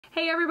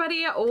Hey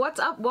everybody, what's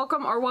up?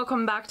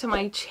 Welcome back to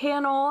my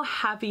channel.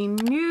 Happy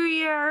New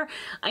Year.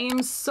 I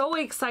am so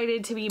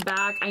excited to be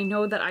back. I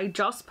know that I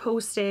just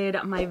posted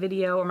my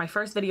video, or my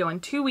first video in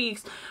 2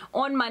 weeks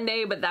on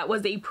Monday, but that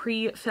was a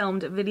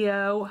pre-filmed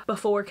video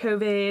before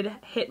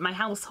COVID hit my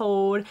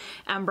household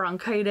and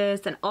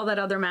bronchitis and all that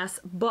other mess.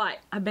 But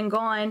I've been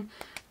gone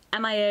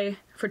MIA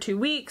for 2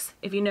 weeks.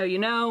 If you know, you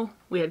know.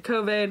 We had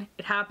COVID.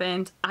 It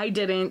happened. I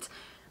didn't.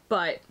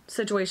 But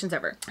situation's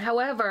ever.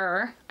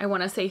 However, I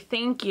want to say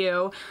thank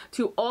you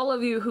to all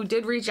of you who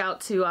did reach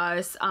out to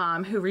us,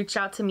 who reached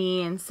out to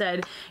me and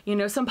said, you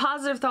know, some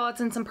positive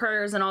thoughts and some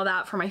prayers and all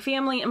that for my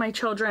family and my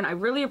children. I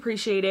really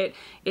appreciate it.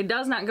 It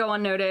does not go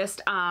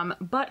unnoticed,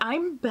 but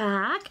I'm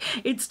back.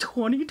 It's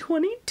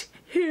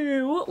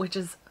 2022, which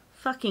is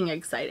fucking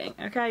exciting,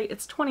 okay?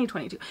 It's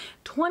 2022.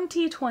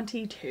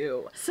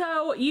 2022.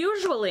 So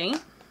usually,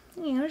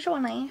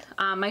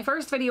 my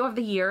first video of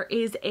the year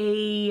is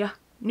a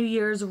New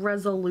Year's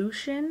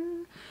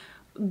resolution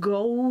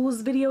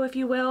goals video, if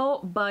you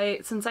will,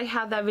 but since I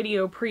had that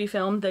video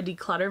pre-filmed, the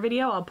declutter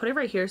video, I'll put it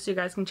right here so you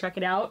guys can check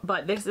it out.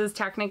 But this is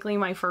technically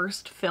my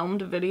first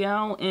filmed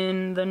video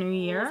in the new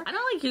year. I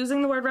don't like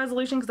using the word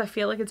resolution because I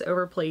feel like it's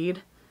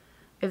overplayed,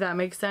 if that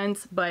makes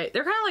sense, but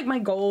they're kind of like my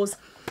goals,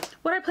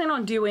 what I plan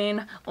on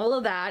doing, all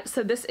of that.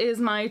 So this is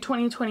my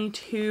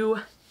 2022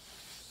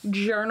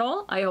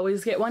 journal. I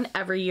always get one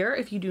every year.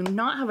 If you do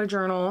not have a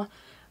journal,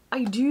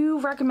 I do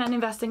recommend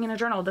investing in a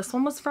journal. This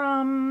one was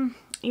from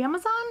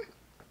Amazon.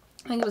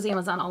 I think it was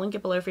Amazon. I'll link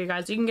it below for you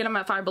guys. You can get them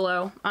at Five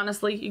Below.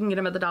 Honestly, you can get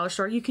them at the dollar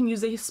store. You can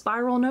use a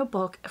spiral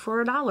notebook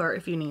for $1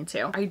 if you need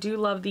to. I do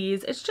love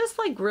these. It's just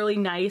like really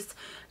nice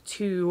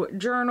to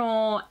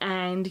journal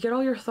and get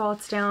all your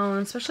thoughts down,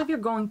 especially if you're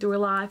going through a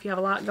lot, if you have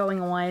a lot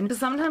going on. Because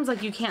sometimes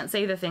like you can't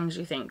say the things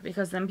you think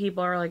because then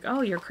people are like,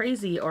 oh, you're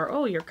crazy, or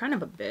oh, you're kind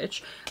of a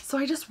bitch. So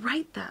I just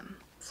write them,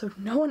 so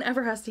no one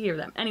ever has to hear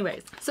them.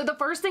 Anyways, so the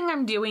first thing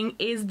I'm doing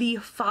is the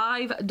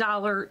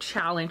 $5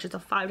 challenge. It's a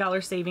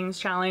 $5 savings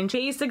challenge.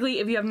 Basically,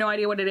 if you have no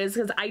idea what it is,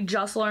 because I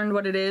just learned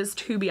what it is,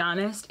 to be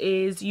honest,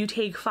 is you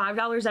take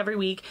 $5 every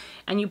week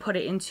and you put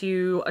it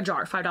into a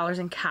jar, $5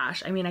 in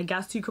cash. I mean, I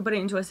guess you could put it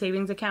into a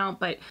savings account,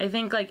 but I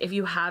think like if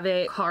you have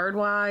it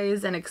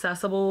card-wise and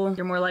accessible,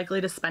 you're more likely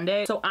to spend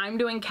it. So I'm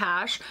doing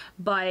cash,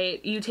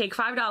 but you take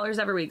 $5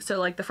 every week. So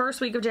like the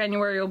first week of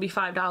January will be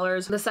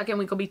 $5, the second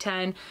week will be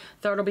 10,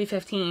 third will be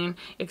 15,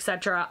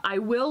 etc. I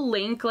will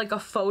link like a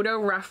photo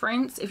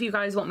reference if you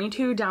guys want me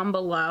to down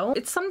below.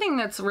 It's something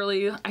that's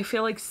really, I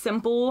feel like,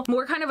 simple,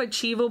 more kind of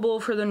achievable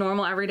for the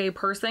normal everyday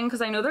person,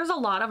 because I know there's a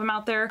lot of them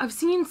out there. I've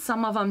seen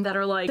some of them that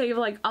are like, save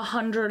like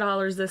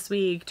 $100 this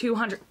week,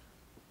 200.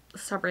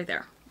 Stop right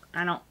there.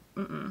 I don't,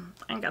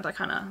 I ain't got that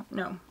kind of,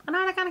 no, I'm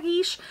not that kind of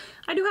quiche.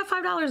 I do have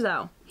 $5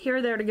 though, here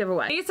or there to give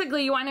away.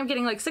 Basically, you wind up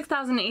getting like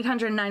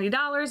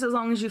 $6,890 as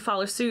long as you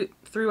follow suit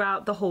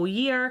throughout the whole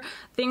year.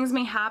 Things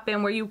may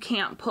happen where you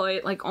can't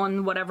put like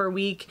on whatever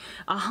week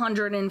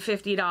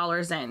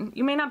 $150 in.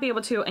 You may not be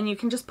able to, and you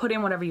can just put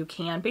in whatever you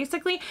can.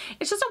 Basically,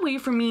 it's just a way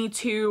for me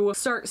to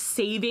start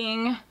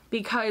saving,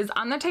 because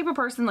I'm the type of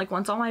person like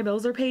once all my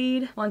bills are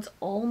paid,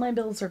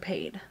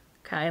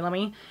 okay, let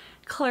me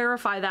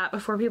clarify that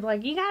before people are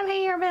like, you gotta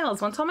pay your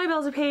bills. Once all my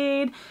bills are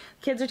paid,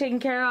 kids are taken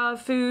care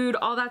of, food,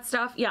 all that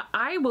stuff, yeah,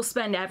 I will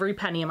spend every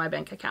penny in my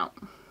bank account.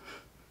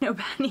 No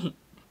penny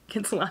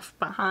gets left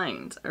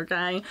behind,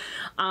 okay?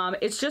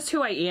 It's just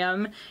who I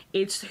am.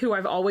 It's who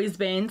I've always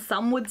been.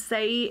 Some would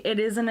say it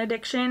is an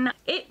addiction.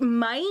 It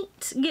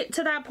might get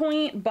to that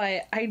point,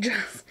 but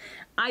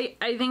I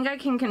think I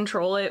can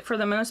control it for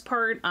the most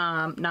part.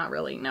 Not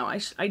really, no,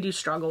 I do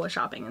struggle with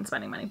shopping and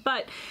spending money.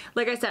 But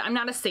like I said, I'm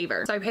not a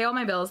saver. So I pay all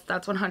my bills,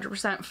 that's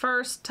 100%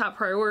 first, top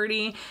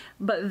priority.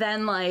 But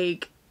then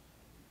like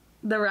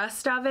the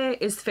rest of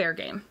it is fair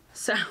game.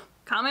 So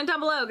comment down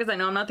below, because I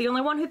know I'm not the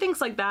only one who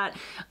thinks like that.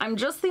 I'm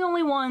just the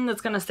only one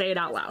that's gonna say it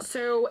out loud.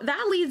 So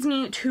that leads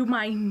me to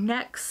my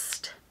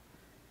next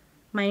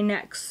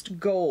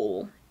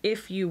goal,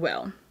 if you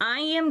will. I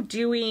am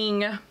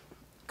doing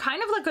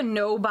kind of like a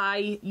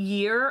no-buy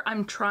year.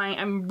 I'm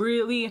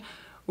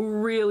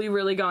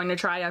really going to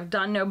try. I've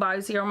done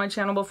no-buys here on my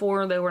channel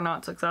before. They were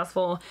not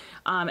successful,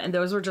 and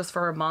those were just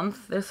for a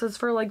month. This is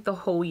for like the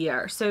whole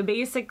year. So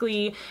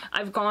basically,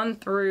 I've gone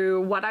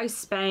through what I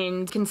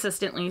spend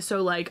consistently.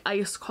 So like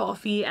iced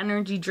coffee,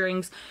 energy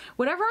drinks,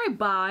 whatever I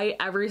buy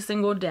every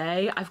single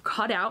day, I've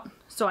cut out.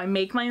 So I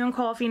make my own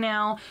coffee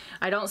now.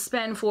 I don't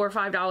spend $4 or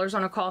 $5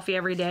 on a coffee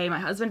every day. My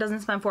husband doesn't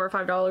spend $4 or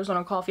 $5 on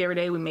a coffee every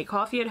day. We make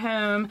coffee at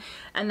home,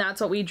 and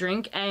that's what we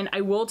drink. And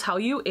I will tell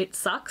you, it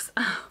sucks.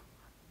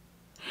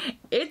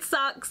 It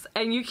sucks,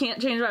 and you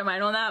can't change my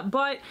mind on that.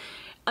 But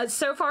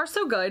so far,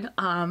 so good.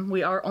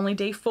 We are only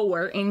day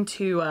 4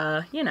 into,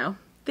 you know,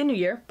 the new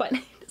year, but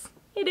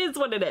it is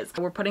what it is.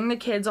 We're putting the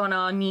kids on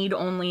a need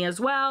only as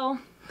well.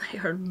 They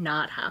are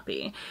not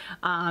happy.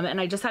 And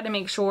I just had to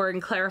make sure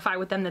and clarify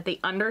with them that they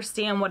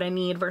understand what a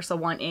need versus a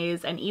want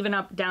is. And even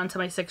up down to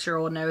my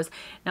 6-year-old knows.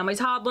 Now my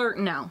toddler,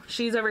 no.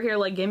 She's over here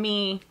like, give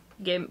me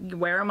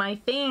where are my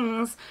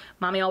things?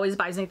 Mommy always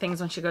buys me things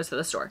when she goes to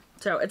the store.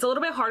 So it's a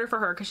little bit harder for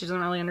her because she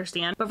doesn't really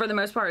understand. But for the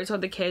most part, I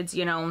told the kids,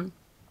 you know,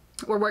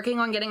 we're working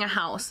on getting a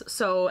house.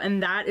 So,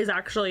 and that is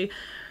actually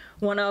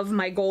one of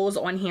my goals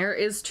on here,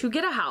 is to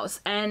get a house.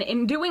 And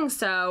in doing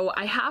so,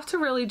 I have to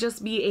really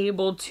just be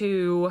able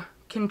to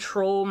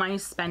control my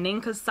spending,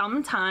 because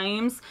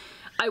sometimes,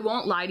 I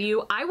won't lie to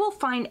you, I will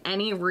find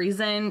any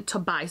reason to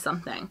buy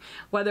something,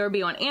 whether it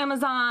be on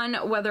Amazon,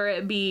 whether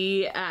it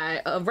be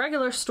at a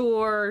regular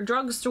store,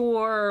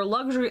 drugstore,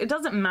 luxury, it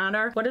doesn't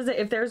matter. What is it?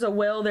 If there's a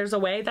will, there's a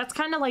way. That's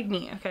kind of like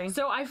me, okay?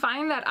 So I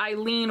find that I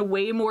lean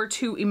way more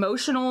too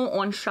emotional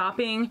on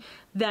shopping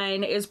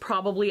than is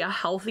probably a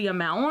healthy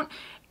amount.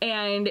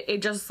 And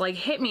it just like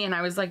hit me, and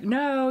I was like,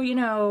 no, you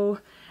know,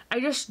 I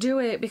just do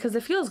it because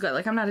it feels good.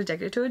 Like, I'm not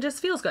addicted to it, it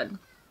just feels good.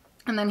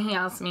 And then he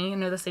asked me, you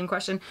know, the same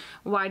question,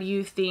 why do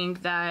you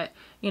think that,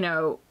 you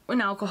know, an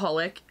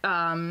alcoholic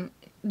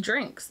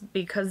drinks?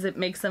 Because it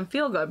makes them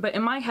feel good. But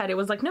in my head, it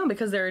was like, no,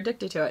 because they're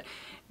addicted to it.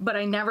 But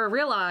I never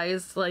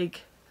realized,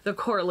 like, the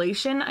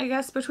correlation, I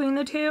guess, between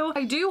the two.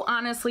 I do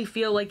honestly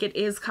feel like it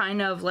is kind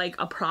of like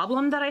a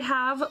problem that I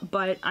have,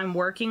 but I'm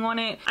working on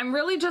it. I'm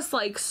really just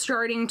like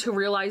starting to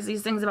realize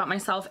these things about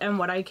myself and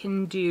what I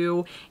can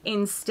do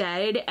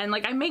instead. And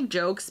like, I make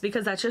jokes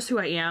because that's just who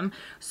I am.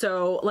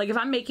 So like, if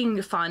I'm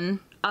making fun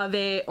of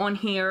it on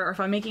here, or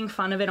if I'm making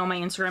fun of it on my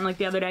Instagram, like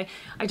the other day,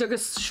 I took a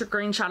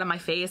screenshot of my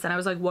face and I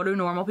was like, what do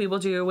normal people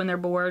do when they're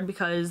bored?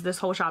 Because this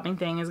whole shopping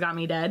thing has got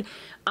me dead.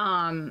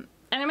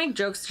 And I make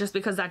jokes just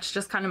because that's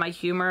just kind of my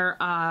humor.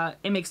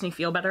 It makes me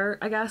feel better,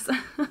 I guess.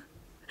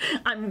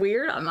 I'm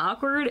weird, I'm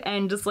awkward,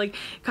 and just like,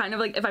 kind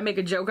of like, if I make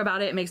a joke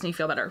about it, it makes me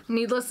feel better.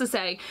 Needless to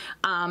say,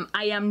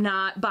 I am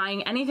not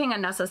buying anything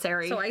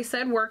unnecessary. So I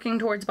said working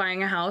towards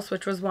buying a house,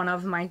 which was one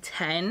of my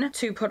 10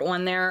 to put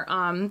on there.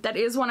 That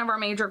is one of our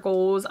major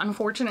goals.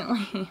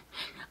 Unfortunately,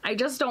 I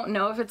just don't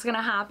know if it's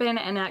gonna happen,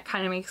 and that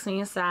kind of makes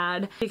me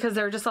sad because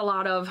there are just a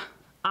lot of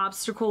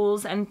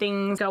obstacles and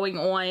things going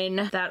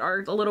on that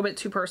are a little bit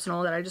too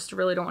personal that I just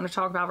really don't want to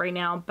talk about right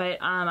now, but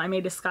I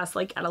may discuss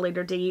like at a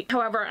later date.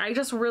 However, I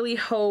just really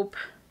hope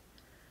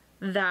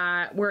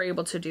that we're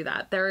able to do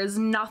that. There is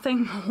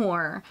nothing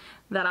more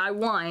that I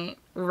want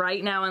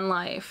right now in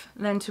life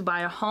than to buy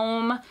a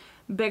home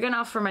big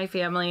enough for my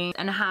family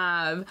and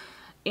have,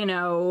 you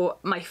know,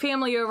 my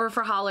family over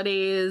for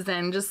holidays,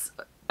 and just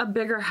a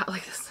bigger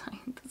house.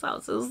 Like this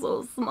house is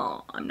so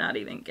small. I'm not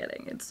even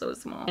kidding. It's so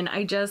small. And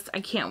I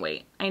can't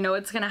wait. I know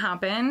it's gonna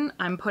happen.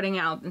 I'm putting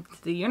out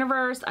into the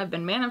universe. I've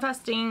been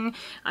manifesting.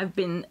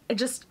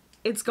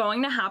 It's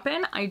going to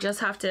happen. I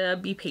just have to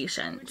be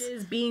patient. Which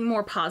is being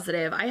more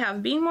positive. I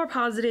have being more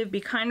positive,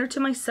 be kinder to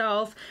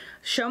myself,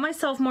 show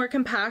myself more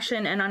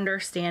compassion and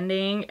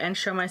understanding, and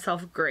show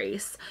myself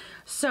grace.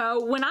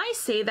 So when I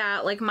say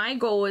that, like, my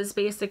goal is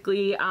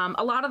basically,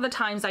 a lot of the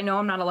times, I know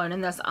I'm not alone in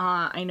this,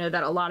 I know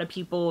that a lot of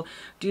people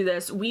do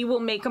this, we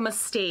will make a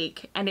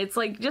mistake, and it's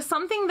like just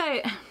something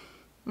that,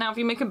 now if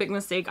you make a big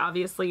mistake,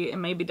 obviously it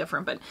may be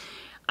different, but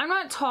I'm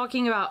not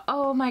talking about,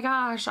 oh my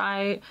gosh,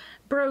 I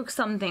broke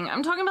something.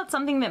 I'm talking about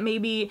something that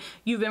maybe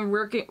you've been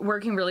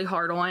working really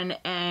hard on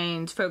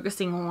and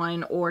focusing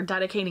on, or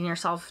dedicating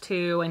yourself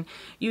to, and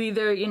you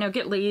either, you know,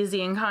 get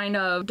lazy and kind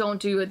of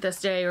don't do it this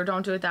day or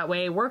don't do it that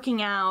way,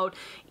 working out,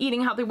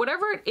 eating healthy,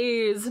 whatever it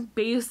is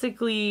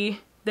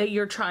basically that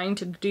you're trying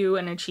to do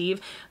and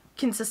achieve.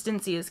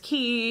 Consistency is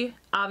key.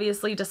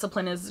 Obviously,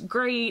 discipline is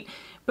great,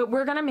 but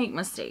we're gonna make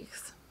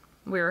mistakes.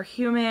 We're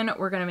human,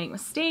 we're gonna make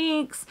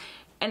mistakes,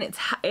 and it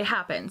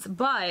happens.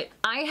 But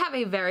I have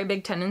a very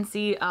big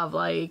tendency of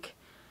like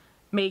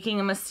making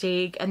a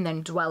mistake and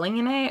then dwelling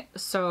in it.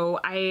 So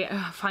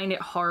I find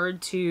it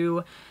hard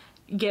to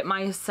get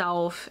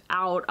myself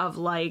out of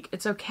like,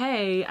 it's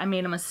okay, I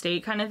made a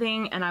mistake kind of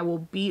thing, and I will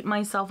beat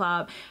myself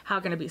up. How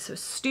can I be so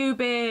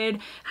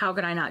stupid? How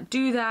can I not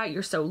do that?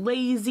 You're so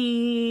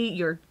lazy,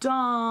 you're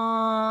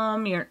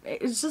dumb,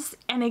 it's just,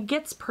 and it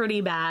gets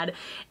pretty bad.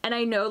 And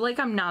I know like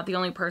I'm not the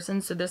only person,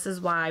 so this is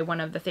why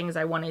one of the things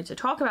I wanted to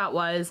talk about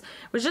was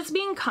just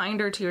being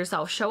kinder to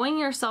yourself, showing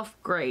yourself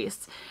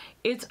grace.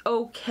 It's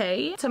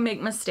okay to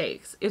make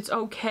mistakes. It's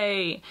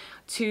okay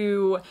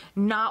to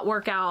not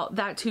work out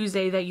that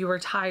Tuesday that you were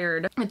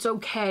tired. It's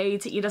okay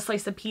to eat a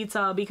slice of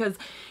pizza because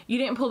you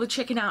didn't pull the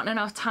chicken out in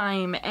enough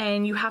time,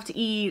 and you have to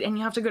eat and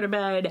you have to go to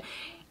bed.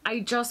 I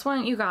just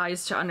want you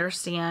guys to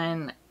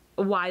understand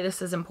why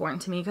this is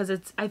important to me, because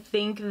I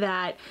think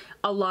that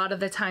a lot of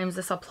the times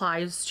this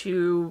applies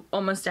to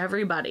almost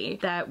everybody,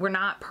 that we're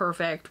not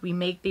perfect, we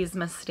make these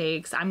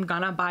mistakes. I'm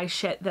gonna buy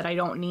shit that I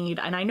don't need,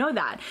 and I know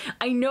that.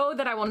 I know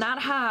that I will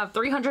not have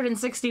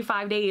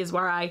 365 days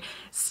where I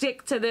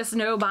stick to this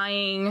no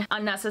buying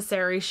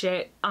unnecessary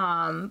shit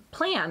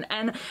plan,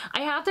 and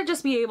I have to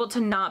just be able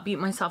to not beat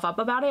myself up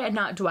about it and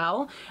not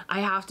dwell. I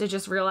have to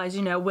just realize,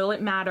 you know, will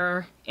it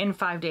matter in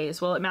 5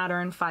 days? Will it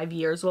matter in 5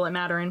 years? Will it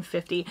matter in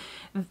 50?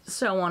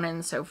 So on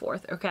and so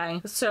forth,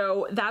 okay?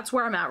 So that's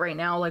where I'm at right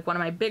now. Like, one of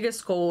my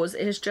biggest goals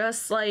is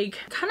just like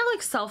kind of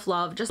like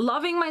self-love, just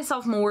loving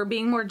myself more,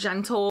 being more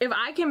gentle. If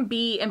I can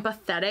be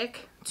empathetic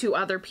to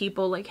other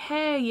people, like,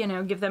 hey, you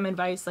know, give them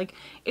advice, like,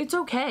 it's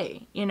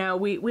okay, you know,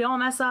 we all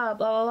mess up,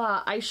 blah, blah,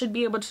 blah. I should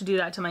be able to do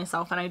that to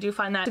myself, and I do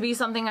find that to be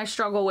something I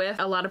struggle with.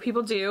 A lot of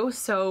people do,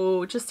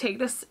 so just take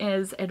this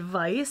as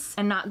advice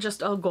and not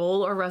just a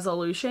goal or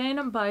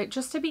resolution, but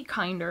just to be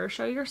kinder.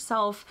 Show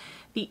yourself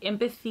the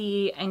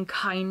empathy and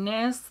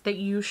kindness that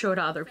you show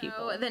to other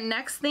people. So the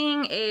next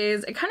thing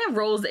is, it kind of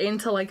rolls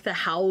into like the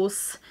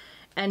house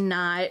and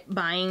not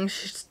buying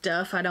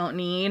stuff I don't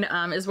need,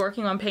 is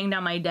working on paying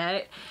down my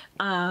debt.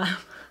 I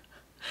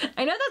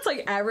know that's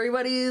like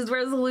everybody's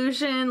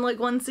resolution, like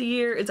once a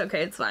year. It's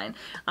okay, it's fine.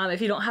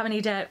 If you don't have any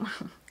debt,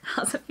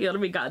 how's it feel to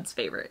be God's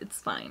favorite?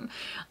 It's fine.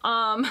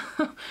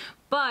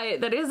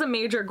 But that is a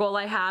major goal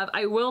I have.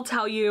 I will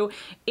tell you,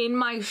 in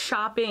my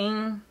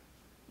shopping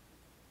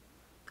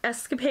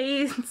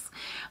escapades,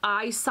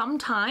 I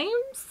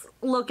sometimes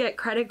look at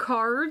credit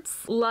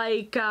cards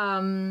like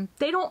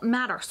they don't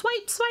matter.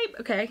 Swipe, swipe.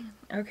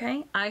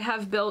 Okay. I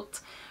have built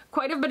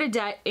quite a bit of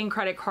debt in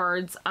credit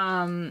cards.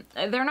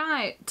 They're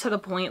not to the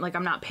point like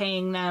I'm not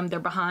paying them, they're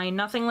behind,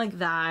 nothing like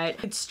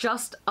that. It's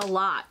just a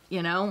lot,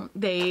 you know.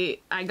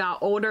 I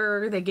got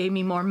older, they gave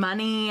me more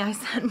money. I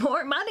said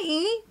more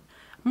money,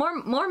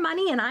 more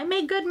money, and I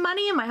make good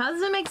money, and my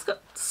husband makes good.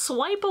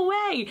 Swipe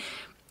away.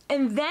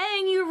 And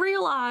then you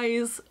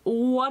realize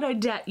what a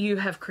debt you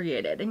have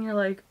created, and you're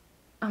like,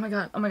 oh my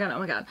God, oh my God, oh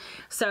my God.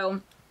 So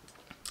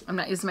I'm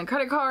not using my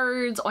credit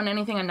cards on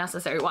anything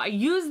unnecessary. Well, I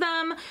use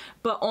them,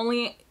 but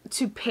only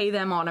to pay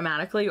them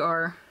automatically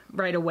or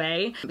right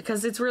away,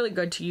 because it's really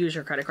good to use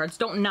your credit cards.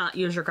 Don't not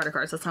use your credit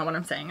cards. That's not what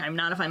I'm saying. I'm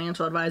not a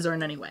financial advisor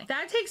in any way.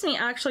 That takes me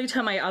actually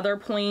to my other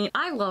point.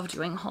 I love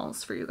doing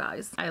hauls for you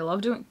guys.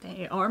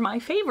 They are my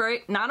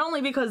favorite, not only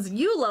because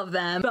you love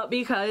them, but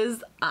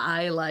because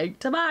I like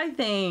to buy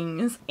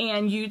things.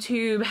 And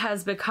YouTube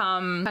has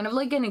become kind of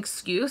like an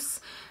excuse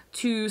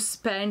to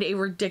spend a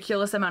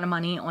ridiculous amount of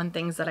money on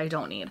things that I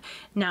don't need.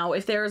 Now,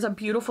 if there's a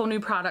beautiful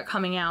new product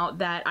coming out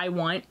that I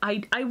want,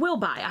 I will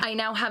buy. I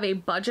now have a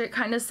budget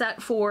kind of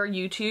set for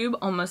YouTube,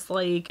 almost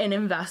like an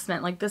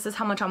investment. Like, this is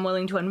how much I'm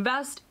willing to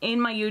invest in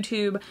my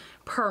YouTube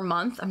per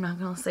month. I'm not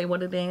gonna say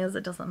what it is,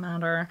 it doesn't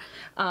matter.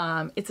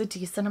 It's a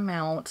decent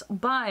amount.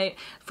 But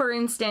for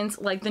instance,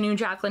 like the new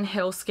Jaclyn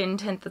Hill skin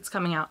tint that's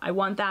coming out, I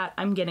want that,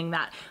 I'm getting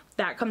that.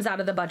 That comes out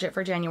of the budget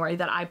for January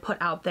that I put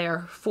out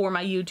there for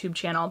my YouTube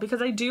channel,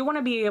 because I do want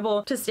to be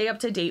able to stay up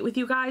to date with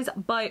you guys.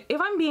 But if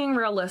I'm being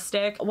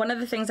realistic, one of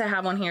the things I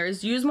have on here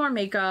is use more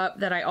makeup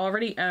that I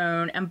already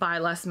own and buy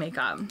less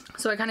makeup.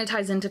 So it kind of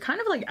ties into kind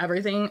of like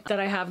everything that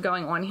I have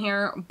going on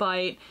here.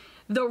 But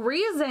the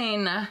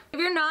reason, if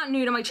you're not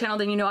new to my channel,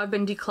 then you know I've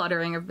been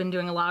decluttering. I've been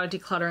doing a lot of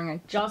decluttering. I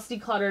just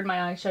decluttered my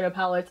eyeshadow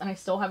palettes and I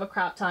still have a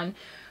crap ton.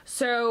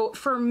 So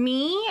for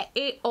me,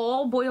 it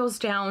all boils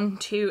down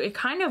to, it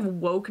kind of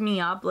woke me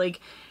up,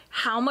 like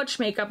how much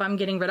makeup I'm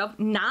getting rid of.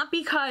 Not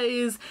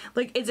because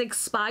like it's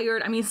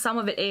expired, I mean some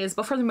of it is,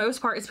 but for the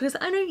most part it's because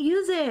I don't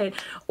use it.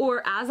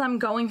 Or as I'm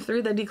going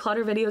through the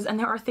declutter videos and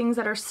there are things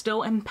that are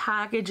still in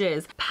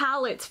packages.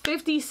 Palettes,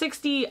 50,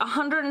 60,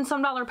 $100 and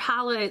some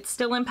palettes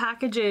still in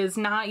packages,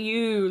 not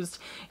used.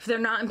 If they're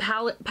not in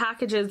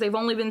packages, they've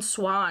only been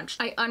swatched.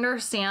 I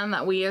understand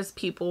that we as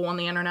people on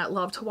the internet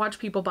love to watch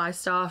people buy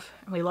stuff,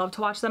 and we love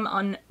to watch them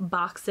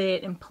unbox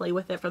it and play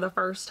with it for the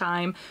first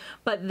time,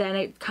 but then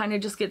it kind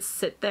of just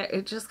gets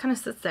it just kind of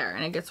sits there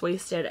and it gets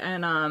wasted.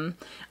 And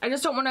I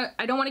just don't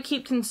want to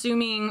keep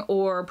consuming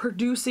or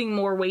producing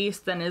more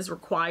waste than is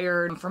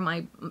required for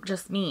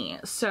just me.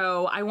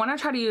 So I want to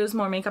try to use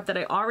more makeup that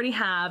I already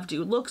have,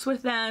 do looks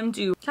with them,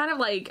 do kind of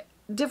like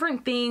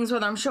different things,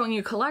 whether I'm showing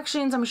you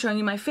collections, I'm showing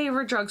you my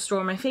favorite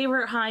drugstore, my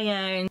favorite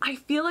high-end. I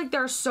feel like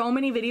there are so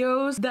many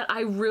videos that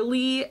I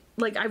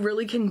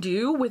really can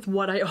do with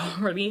what I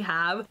already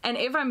have. And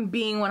if I'm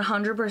being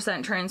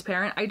 100%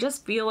 transparent, I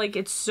just feel like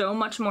it's so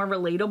much more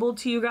relatable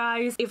to you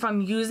guys if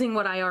I'm using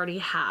what I already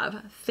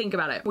have. Think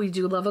about it. We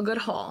do love a good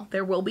haul.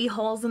 There will be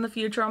hauls in the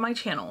future on my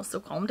channel,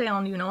 so calm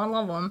down, you know I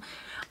love them.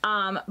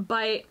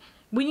 But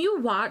when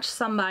you watch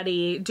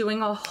somebody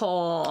doing a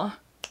haul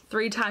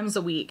 3 times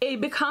a week,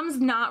 it becomes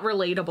not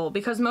relatable,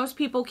 because most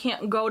people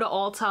can't go to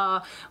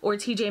Ulta or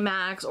TJ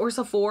Maxx or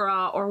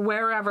Sephora or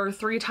wherever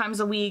 3 times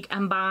a week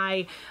and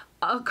buy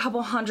a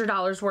couple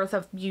 $100s worth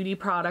of beauty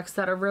products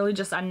that are really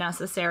just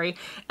unnecessary.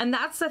 And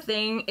that's the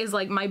thing, is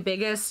like my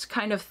biggest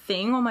kind of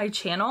thing on my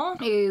channel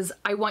is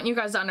I want you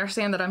guys to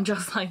understand that I'm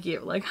just like you.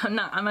 Like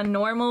I'm a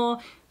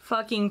normal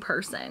fucking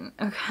person,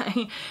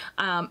 okay?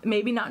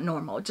 Maybe not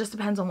normal, it just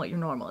depends on what your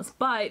normal is,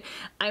 but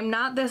I'm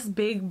not this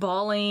big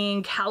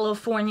bawling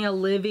California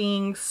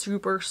living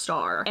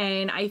superstar.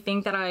 And I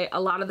think that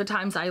a lot of the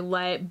times I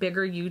let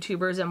bigger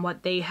YouTubers and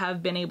what they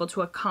have been able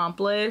to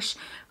accomplish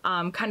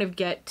kind of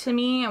get to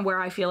me, and where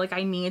I feel like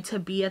I need to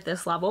be at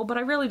this level, but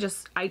I really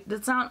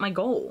that's not my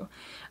goal.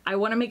 I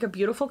want to make a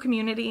beautiful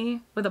community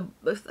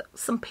with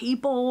some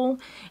people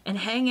and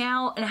hang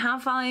out and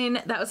have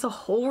fun. That was the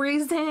whole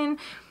reason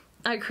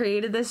I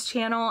created this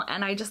channel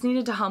and I just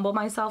needed to humble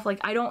myself. Like,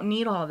 I don't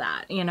need all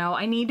that, you know?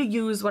 I need to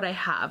use what I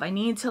have. I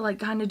need to like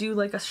kind of do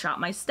like a shop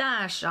my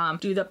stash,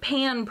 do the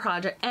pan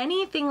project,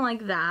 anything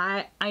like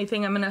that. I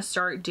think I'm gonna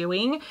start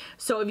doing.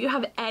 So if you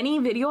have any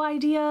video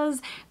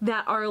ideas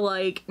that are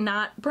like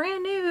not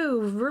brand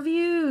new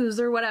reviews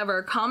or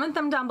whatever, comment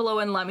them down below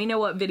and let me know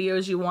what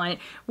videos you want.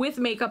 With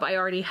makeup, I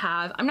already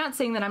have. I'm not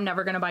saying that I'm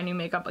never gonna buy new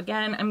makeup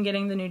again. I'm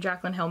getting the new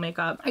Jaclyn Hill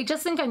makeup. I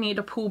just think I need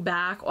to pull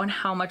back on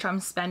how much I'm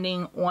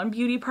spending on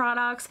beauty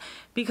products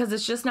because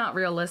it's just not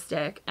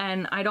realistic,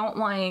 and I don't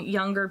want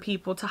younger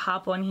people to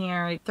hop on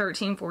here like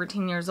 13,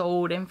 14 years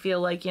old and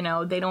feel like, you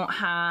know, they don't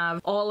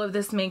have all of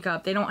this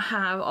makeup, they don't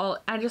have all,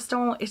 I just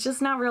don't, it's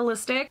just not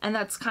realistic, and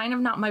that's kind of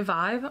not my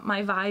vibe.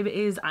 My vibe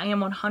is I am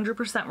 100%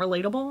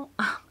 relatable.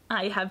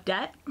 I have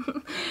debt.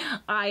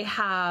 I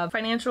have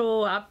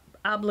financial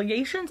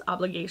obligations.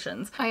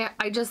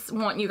 I just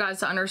want you guys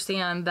to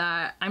understand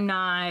that I'm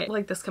not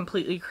like this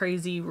completely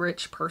crazy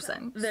rich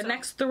person. The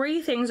next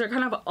three things are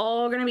kind of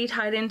all going to be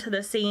tied into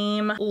the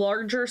same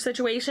larger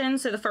situation.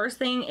 So the first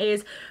thing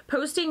is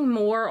posting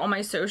more on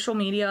my social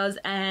medias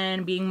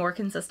and being more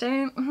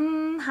consistent.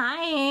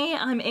 Hi,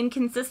 I'm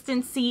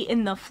inconsistency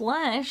in the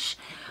flesh.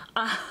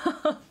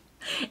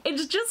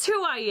 It's just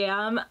who I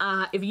am.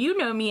 If you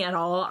know me at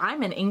all,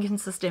 I'm an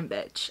inconsistent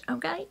bitch,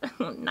 okay?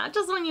 Not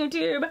just on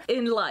YouTube,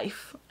 in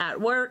life,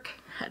 at work,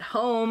 at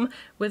home,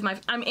 with my,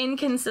 I'm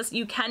inconsistent.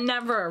 You can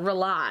never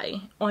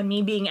rely on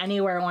me being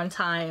anywhere on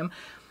time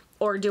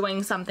or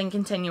doing something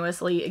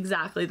continuously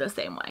exactly the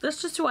same way.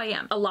 That's just who I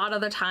am. A lot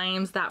of the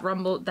times that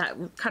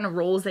kind of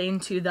rolls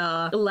into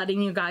the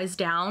letting you guys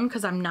down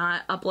because I'm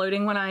not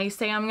uploading when I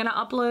say I'm gonna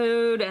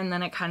upload, and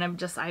then it kind of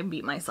just, I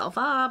beat myself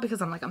up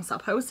because I'm like, I'm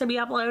supposed to be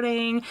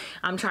uploading.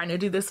 I'm trying to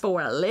do this for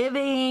a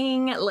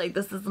living. Like,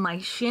 this is my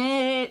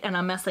shit and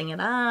I'm messing it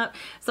up.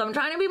 So I'm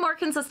trying to be more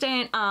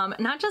consistent,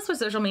 not just with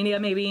social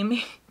media,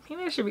 maybe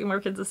I should be more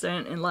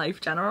consistent in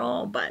life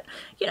general, but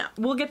you know,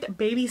 we'll get the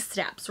baby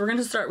steps. We're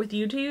gonna start with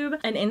YouTube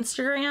and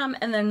Instagram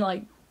and then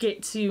like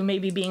get to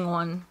maybe being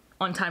on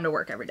time to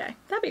work every day.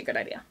 That'd be a good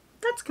idea.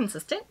 That's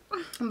consistent.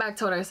 Back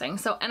to what I was saying.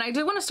 So, and I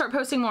do want to start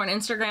posting more on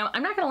Instagram.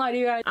 I'm not gonna lie to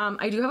you guys.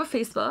 I do have a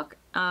Facebook.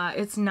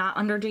 It's not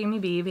under Jamie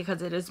B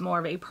because it is more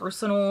of a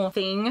personal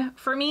thing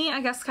for me. I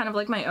guess kind of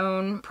like my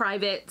own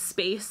private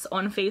space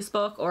on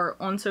Facebook or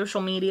on social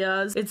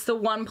medias. It's the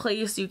one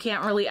place you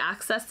can't really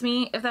access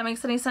me, if that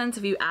makes any sense.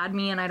 If you add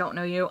me and I don't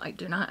know you, I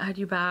do not add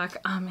you back.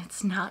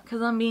 It's not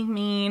because I'm being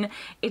mean.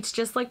 It's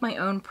just like my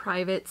own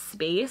private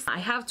space. I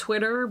have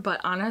Twitter, but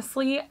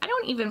honestly, I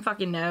don't even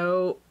fucking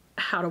know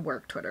how to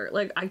work Twitter.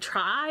 Like, I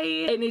try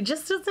and it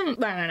just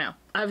doesn't, I don't know.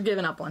 I've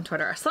given up on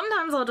Twitter.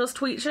 Sometimes I'll just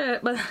tweet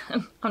shit, but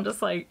I'm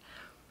just like,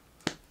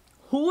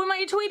 who am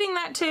I tweeting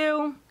that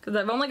to? Because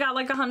I've only got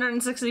like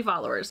 160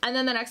 followers. And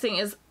then the next thing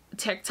is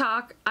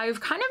TikTok. I've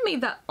kind of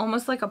made that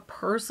almost like a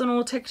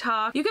personal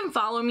TikTok. You can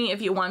follow me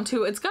if you want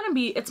to. It's gonna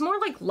be, it's more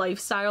like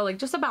lifestyle, like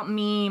just about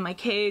me, my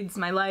kids,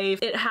 my life.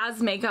 It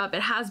has makeup,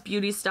 it has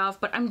beauty stuff,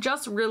 but I'm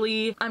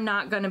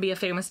not gonna be a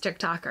famous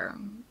TikToker.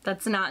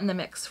 That's not in the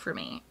mix for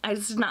me.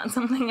 It's not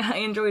something I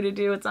enjoy to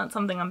do. It's not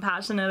something I'm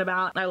passionate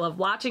about. I love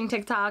watching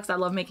TikToks. I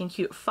love making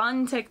cute,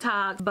 fun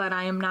TikToks, but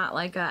I am not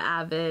like a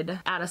avid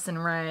Addison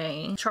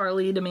Rae,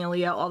 Charlie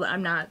D'Amelio, all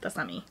that. That's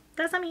not me.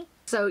 That's not me.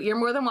 So you're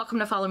more than welcome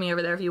to follow me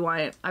over there if you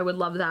want. I would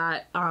love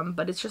that.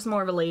 But it's just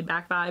more of a laid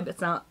back vibe.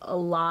 It's not a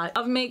lot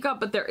of makeup,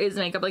 but there is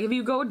makeup. Like if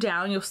you go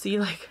down, you'll see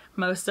like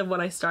most of what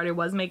I started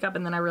was makeup,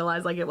 and then I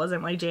realized like it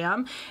wasn't my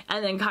jam,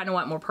 and then kind of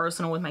went more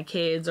personal with my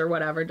kids or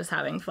whatever, just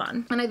having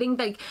fun. And I think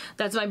like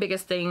that's my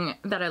biggest thing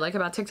that I like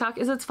about TikTok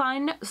is it's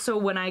fun. So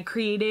when I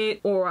create it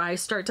or I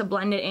start to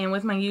blend it in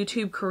with my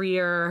YouTube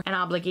career and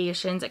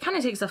obligations, it kind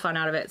of takes the fun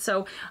out of it.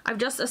 So I've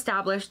just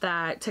established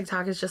that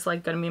TikTok is just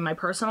like gonna be my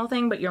personal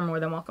thing, but you're more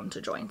than welcome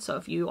to join. So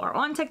if you are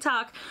on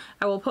TikTok,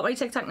 I will put my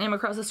TikTok name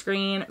across the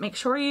screen. Make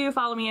sure you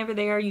follow me over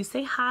there. You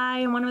say hi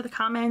in one of the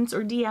comments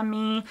or DM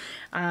me.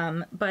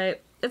 But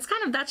it's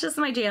kind of, that's just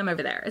my jam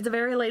over there. It's a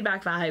very laid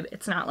back vibe.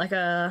 It's not like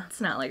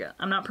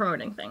I'm not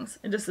promoting things.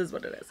 It just is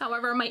what it is.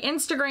 However, my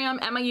Instagram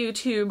and my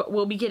YouTube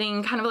will be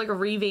getting kind of like a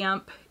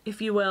revamp,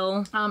 if you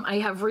will. I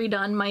have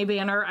redone my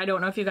banner. I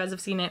don't know if you guys have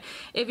seen it.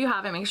 If you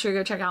haven't, make sure you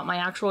go check out my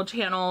actual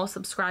channel.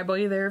 Subscribe while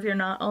you're there if you're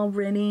not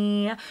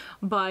already.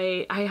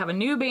 But I have a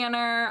new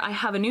banner. I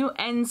have a new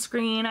end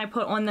screen I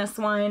put on this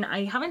one.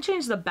 I haven't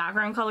changed the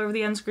background color of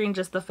the end screen,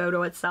 just the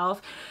photo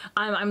itself.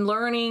 I'm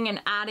learning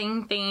and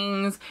adding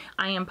things.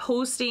 I am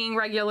posting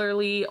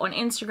regularly on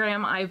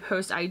Instagram. I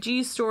post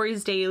IG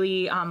stories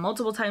daily,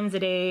 multiple times a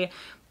day.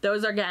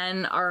 Those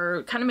again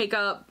are kind of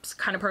makeup,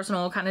 kind of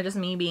personal, kind of just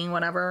me being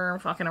whatever,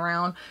 fucking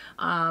around.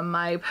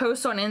 My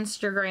posts on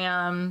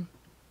Instagram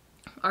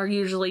are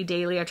usually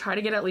daily. I try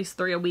to get at least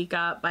 3 a week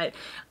up, but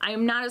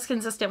I'm not as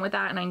consistent with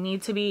that, and I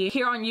need to be.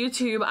 Here on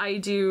YouTube, I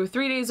do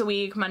 3 days a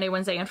week, Monday,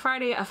 Wednesday, and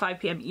Friday at 5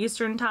 p.m.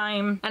 Eastern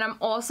time. And I'm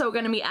also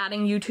going to be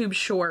adding YouTube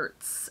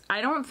shorts.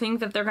 I don't think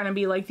that they're going to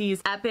be like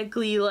these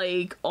epically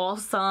like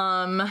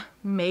awesome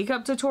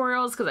makeup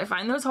tutorials because I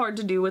find those hard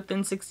to do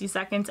within 60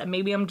 seconds, and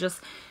maybe I'm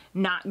just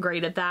not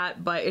great at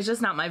that, but it's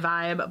just not my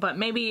vibe. But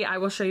maybe I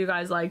will show you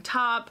guys like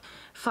top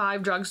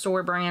 5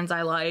 drugstore brands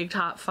I like,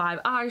 top 5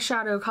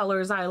 eyeshadow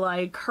colors I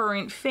like,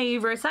 current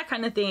favorites, that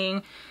kind of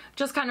thing.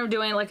 Just kind of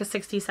doing like a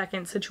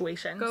 60-second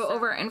situation. Go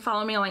over and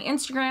follow me on my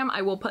Instagram.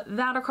 I will put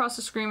that across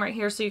the screen right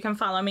here so you can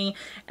follow me.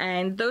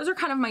 And those are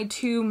kind of my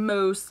 2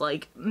 most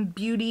like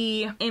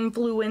beauty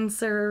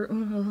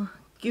influencer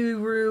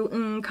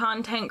guru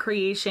content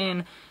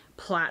creation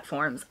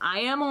platforms. I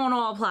am on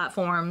all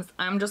platforms.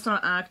 I'm just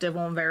not active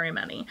on very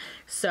many.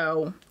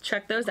 So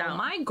check those out.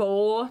 My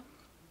goal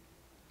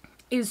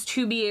is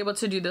to be able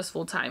to do this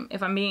full time.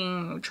 If I'm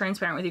being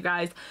transparent with you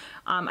guys,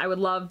 I would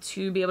love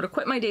to be able to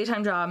quit my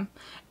daytime job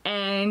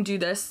and do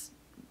this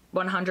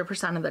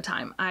 100% of the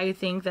time. I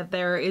think that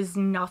there is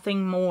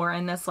nothing more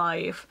in this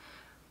life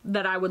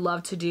that I would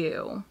love to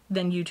do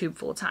than YouTube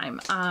full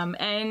time.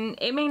 And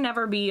it may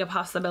never be a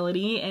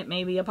possibility. It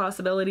may be a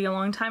possibility a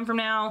long time from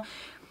now.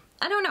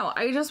 I don't know.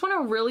 I just want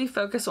to really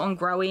focus on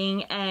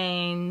growing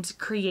and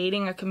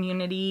creating a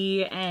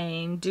community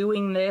and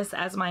doing this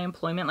as my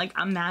employment. Like,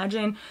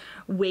 imagine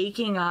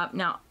waking up.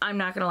 Now, I'm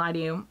not going to lie to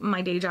you.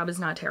 My day job is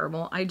not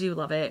terrible. I do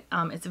love it.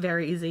 It's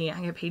very easy.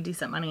 I get paid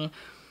decent money.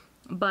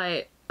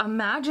 But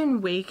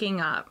imagine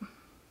waking up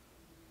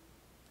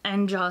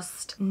and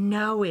just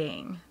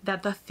knowing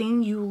that the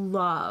thing you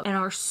love and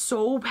are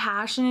so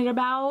passionate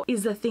about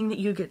is the thing that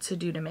you get to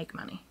do to make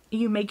money.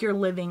 You make your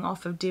living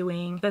off of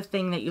doing the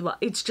thing that you love.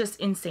 It's just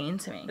insane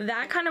to me.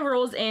 That kind of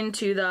rolls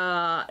into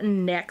the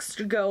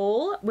next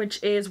goal,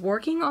 which is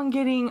working on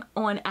getting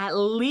on at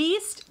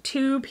least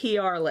 2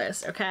 PR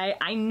lists, okay?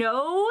 I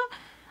know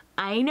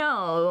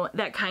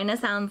that kind of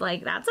sounds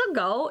like that's a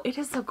goal. It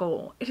is a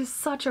goal. It is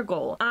such a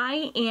goal.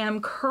 I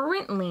am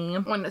currently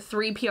on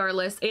 3 PR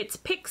lists. It's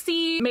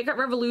Pixie, Makeup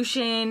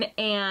Revolution,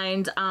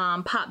 and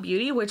Pop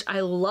Beauty, which I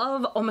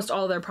love almost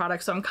all their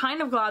products. So I'm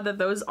kind of glad that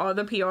those are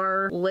the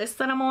PR lists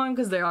that I'm on,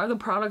 because they are the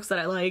products that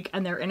I like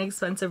and they're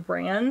inexpensive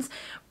brands.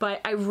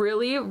 But I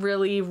really,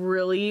 really,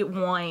 really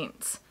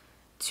want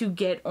to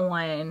get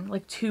on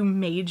like 2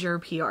 major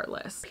PR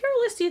lists. PR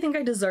lists do you think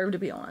I deserve to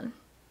be on?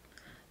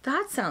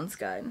 That sounds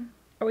good.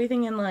 Are we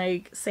thinking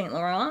like Saint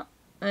Laurent?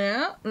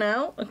 Yeah,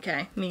 no?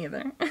 Okay,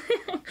 neither.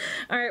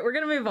 All right, we're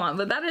gonna move on.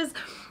 But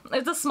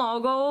it's a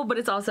small goal, but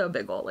it's also a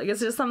big goal. Like, it's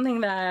just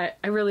something that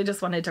I really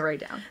just wanted to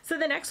write down. So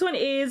the next one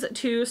is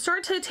to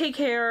start to take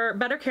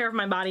better care of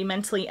my body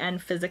mentally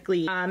and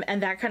physically.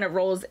 And that kind of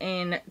rolls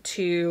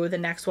into the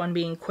next one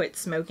being quit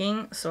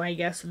smoking. So I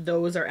guess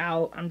those are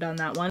out. I'm done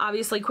that one.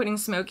 Obviously, quitting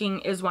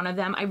smoking is one of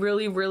them. I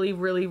really, really,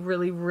 really,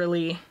 really,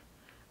 really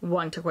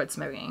want to quit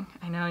smoking.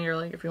 I know you're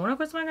like, if you want to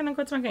quit smoking, then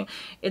quit smoking.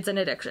 It's an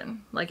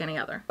addiction like any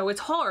other. So it's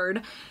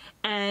hard.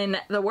 And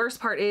the worst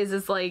part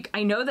is like,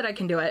 I know that I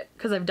can do it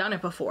because I've done it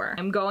before.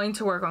 I'm going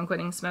to work on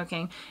quitting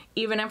smoking,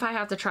 even if I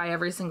have to try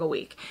every single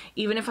week,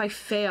 even if I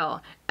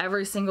fail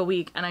every single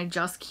week, and I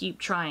just keep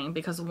trying,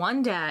 because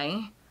one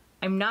day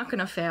I'm not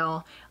gonna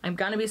fail. I'm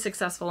gonna be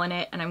successful in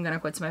it, and I'm gonna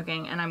quit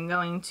smoking, and I'm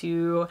going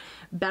to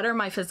better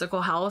my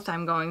physical health.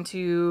 I'm going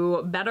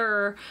to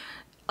better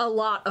a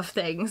lot of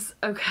things,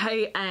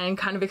 okay, and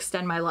kind of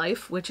extend my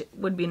life, which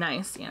would be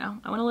nice, you know.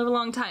 I want to live a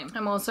long time.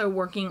 I'm also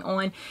working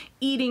on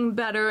eating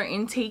better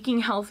and taking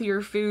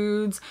healthier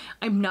foods.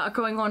 I'm not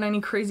going on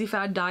any crazy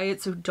fad diet,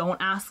 so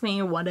don't ask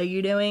me, what are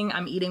you doing?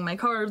 I'm eating my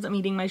carbs, I'm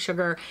eating my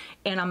sugar,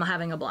 and I'm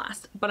having a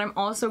blast. But I'm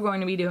also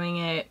going to be doing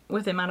it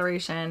within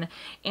moderation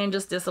and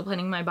just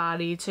disciplining my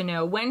body to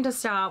know when to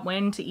stop,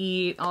 when to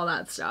eat, all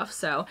that stuff.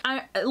 So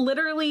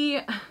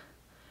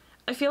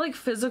I feel like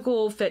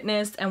physical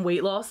fitness and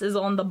weight loss is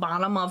on the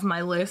bottom of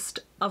my list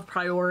of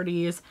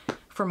priorities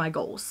for my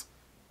goals.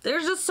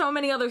 There's just so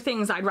many other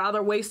things I'd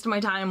rather waste my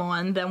time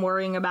on than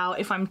worrying about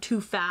if I'm too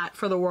fat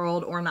for the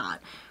world or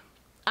not.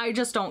 I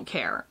just don't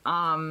care.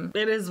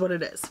 It is what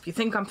it is. If you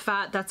think I'm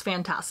fat, that's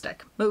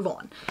fantastic. Move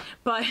on.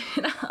 But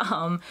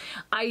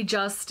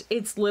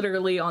it's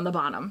literally on the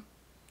bottom.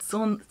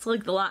 So it's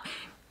like the lot.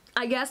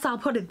 I guess I'll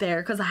put it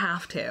there because I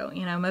have to.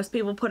 You know, most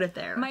people put it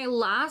there. My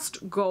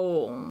last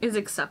goal is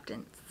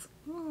acceptance.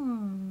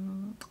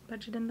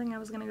 Bet you didn't think I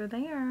was gonna go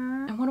there.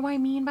 And what do I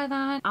mean by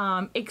that?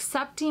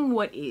 Accepting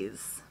what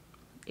is.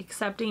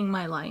 Accepting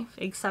my life.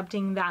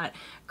 Accepting that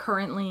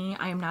currently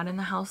I am not in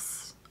the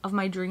house of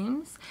my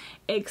dreams.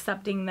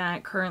 Accepting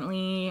that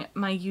currently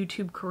my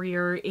YouTube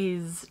career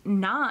is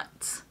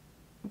not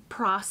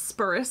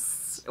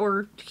prosperous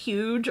or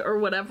huge or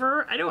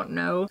whatever. I don't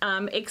know.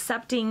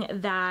 Accepting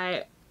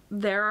that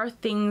there are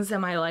things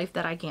in my life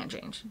that I can't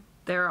change.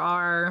 There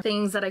are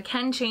things that I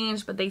can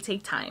change, but they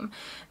take time.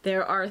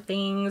 There are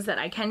things that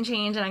I can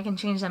change and I can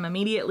change them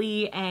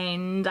immediately,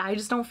 and I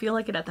just don't feel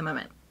like it at the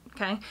moment,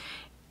 okay?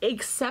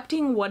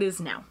 Accepting what is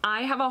now.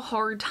 I have a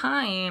hard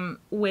time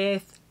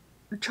with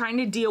trying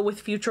to deal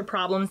with future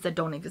problems that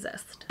don't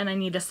exist, and I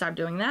need to stop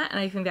doing that. And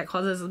I think that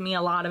causes me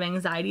a lot of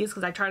anxieties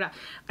because I try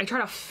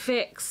to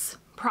fix,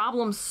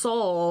 problem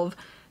solve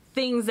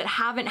things that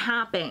haven't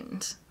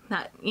happened,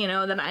 that, you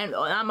know, that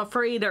I'm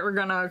afraid are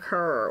gonna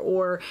occur,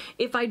 or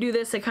if I do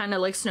this, it kind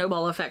of like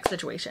snowball effect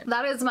situation.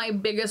 That is my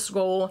biggest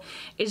goal,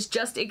 is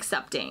just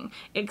accepting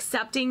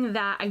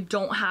that I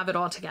don't have it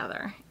all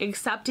together,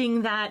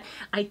 accepting that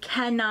I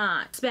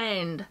cannot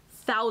spend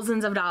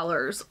thousands of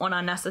dollars on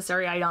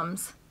unnecessary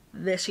items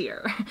this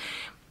year.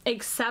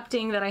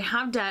 Accepting that I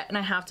have debt and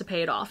I have to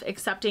pay it off.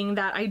 Accepting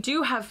that I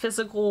do have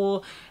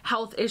physical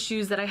health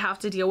issues that I have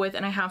to deal with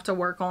and I have to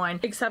work on.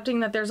 Accepting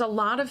that there's a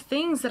lot of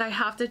things that I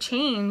have to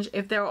change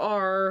if there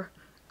are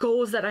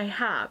goals that I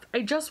have.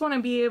 I just want to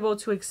be able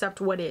to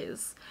accept what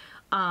is,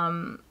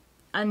 and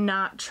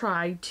not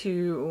try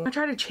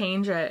to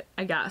change it,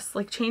 I guess.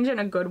 Like, change it in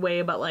a good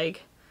way, but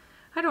like,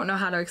 I don't know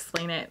how to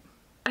explain it.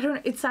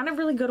 It sounded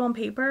really good on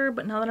paper,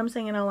 but now that I'm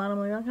saying it out loud, I'm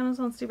like, that kind of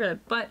sounds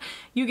stupid. But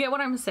you get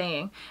what I'm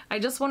saying. I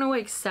just want to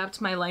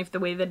accept my life the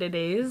way that it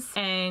is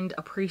and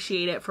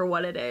appreciate it for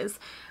what it is.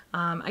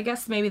 I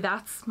guess maybe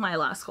that's my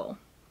last goal.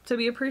 To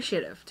be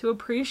appreciative. To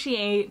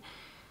appreciate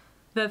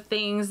the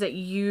things that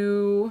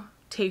you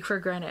take for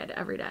granted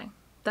every day.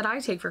 That I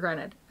take for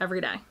granted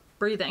every day.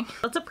 Breathing.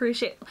 Let's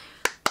appreciate.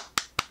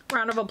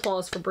 Round of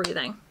applause for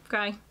breathing.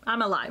 Okay?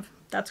 I'm alive.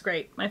 That's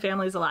great. My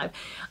family's alive.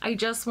 I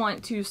just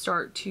want to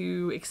start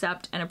to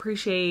accept and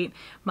appreciate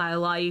my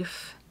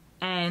life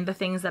and the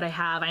things that I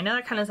have. I know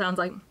that kind of sounds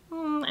like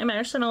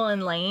emotional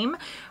and lame,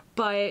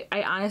 but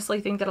I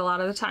honestly think that a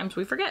lot of the times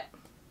we forget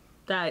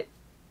that,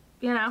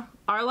 you know,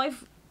 our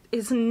life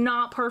is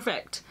not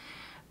perfect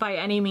by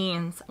any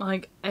means.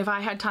 Like, if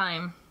I had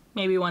time,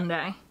 maybe one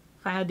day,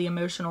 if I had the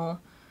emotional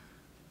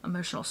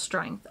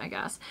strength, I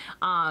guess,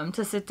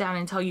 to sit down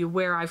and tell you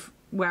where I've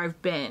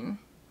been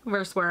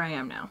versus where I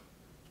am now.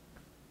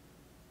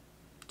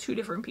 Two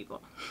different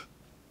people.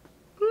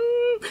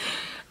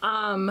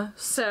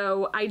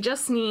 So I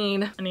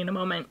need a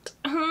moment.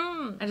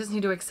 I just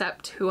need to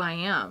accept who I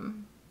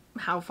am,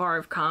 how far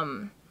I've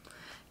come,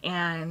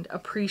 and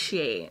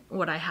appreciate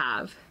what I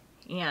have,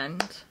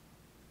 and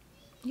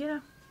yeah,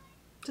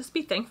 just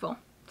be thankful.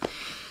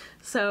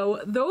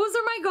 So those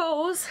are my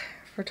goals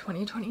for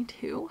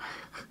 2022.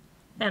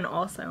 And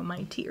also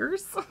my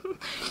tears.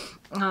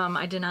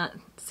 I did not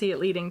see it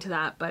leading to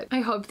that, but I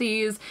hope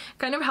these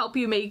kind of help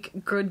you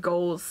make good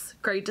goals,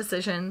 great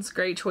decisions,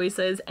 great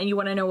choices. And you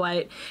want to know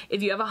what?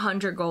 If you have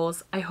 100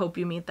 goals, I hope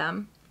you meet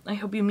them. I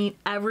hope you meet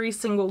every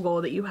single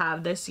goal that you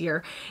have this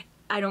year.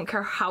 I don't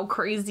care how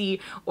crazy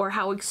or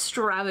how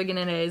extravagant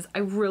it is. I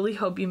really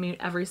hope you meet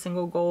every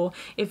single goal.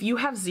 If you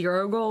have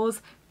 0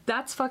 goals,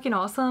 that's fucking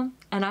awesome,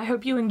 and I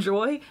hope you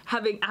enjoy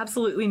having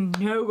absolutely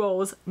no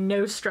goals,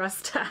 no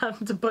stress to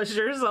have to push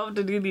yourself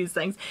to do these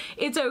things.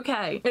 It's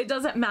okay. It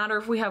doesn't matter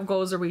if we have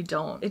goals or we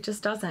don't. It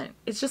just doesn't.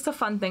 It's just a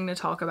fun thing to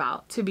talk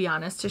about, to be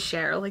honest, to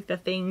share, like, the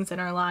things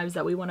in our lives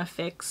that we want to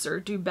fix or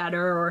do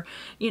better or,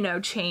 you know,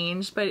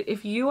 change. But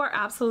if you are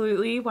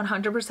absolutely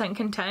 100%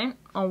 content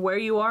on where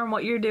you are and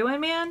what you're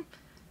doing, man,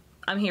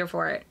 I'm here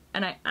for it.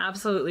 And I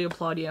absolutely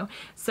applaud you.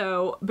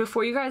 So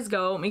before you guys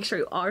go, make sure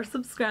you are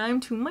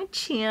subscribed to my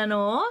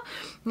channel.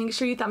 Make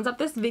sure you thumbs up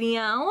this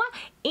video.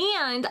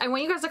 And I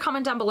want you guys to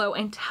comment down below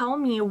and tell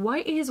me,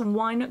 what is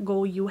one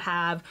goal you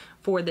have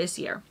for this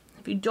year?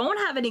 If you don't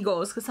have any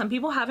goals, because some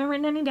people haven't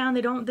written any down,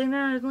 they're not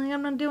like,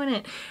 I'm not doing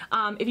it.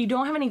 If you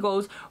don't have any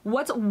goals,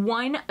 what's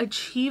one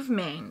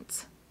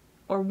achievement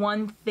or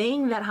one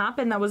thing that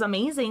happened that was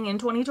amazing in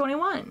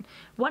 2021?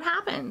 What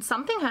happened?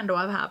 Something had to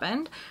have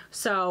happened.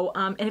 So,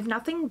 and if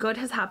nothing good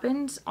has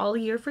happened all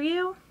year for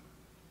you,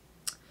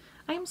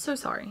 I am so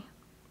sorry.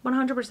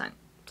 100%.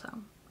 So,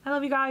 I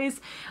love you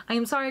guys. I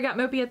am sorry I got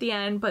mopey at the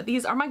end, but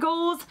these are my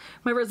goals,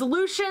 my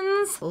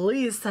resolutions.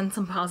 Please send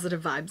some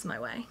positive vibes my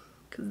way,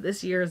 because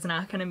this year is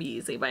not gonna be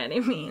easy by any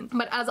means.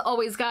 But as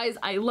always, guys,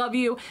 I love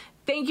you.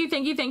 Thank you,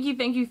 thank you, thank you,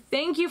 thank you,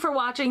 thank you for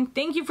watching.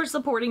 Thank you for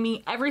supporting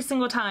me every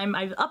single time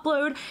I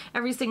upload,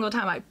 every single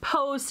time I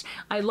post.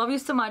 I love you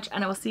so much,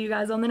 and I will see you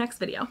guys on the next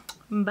video.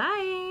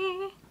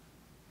 Bye!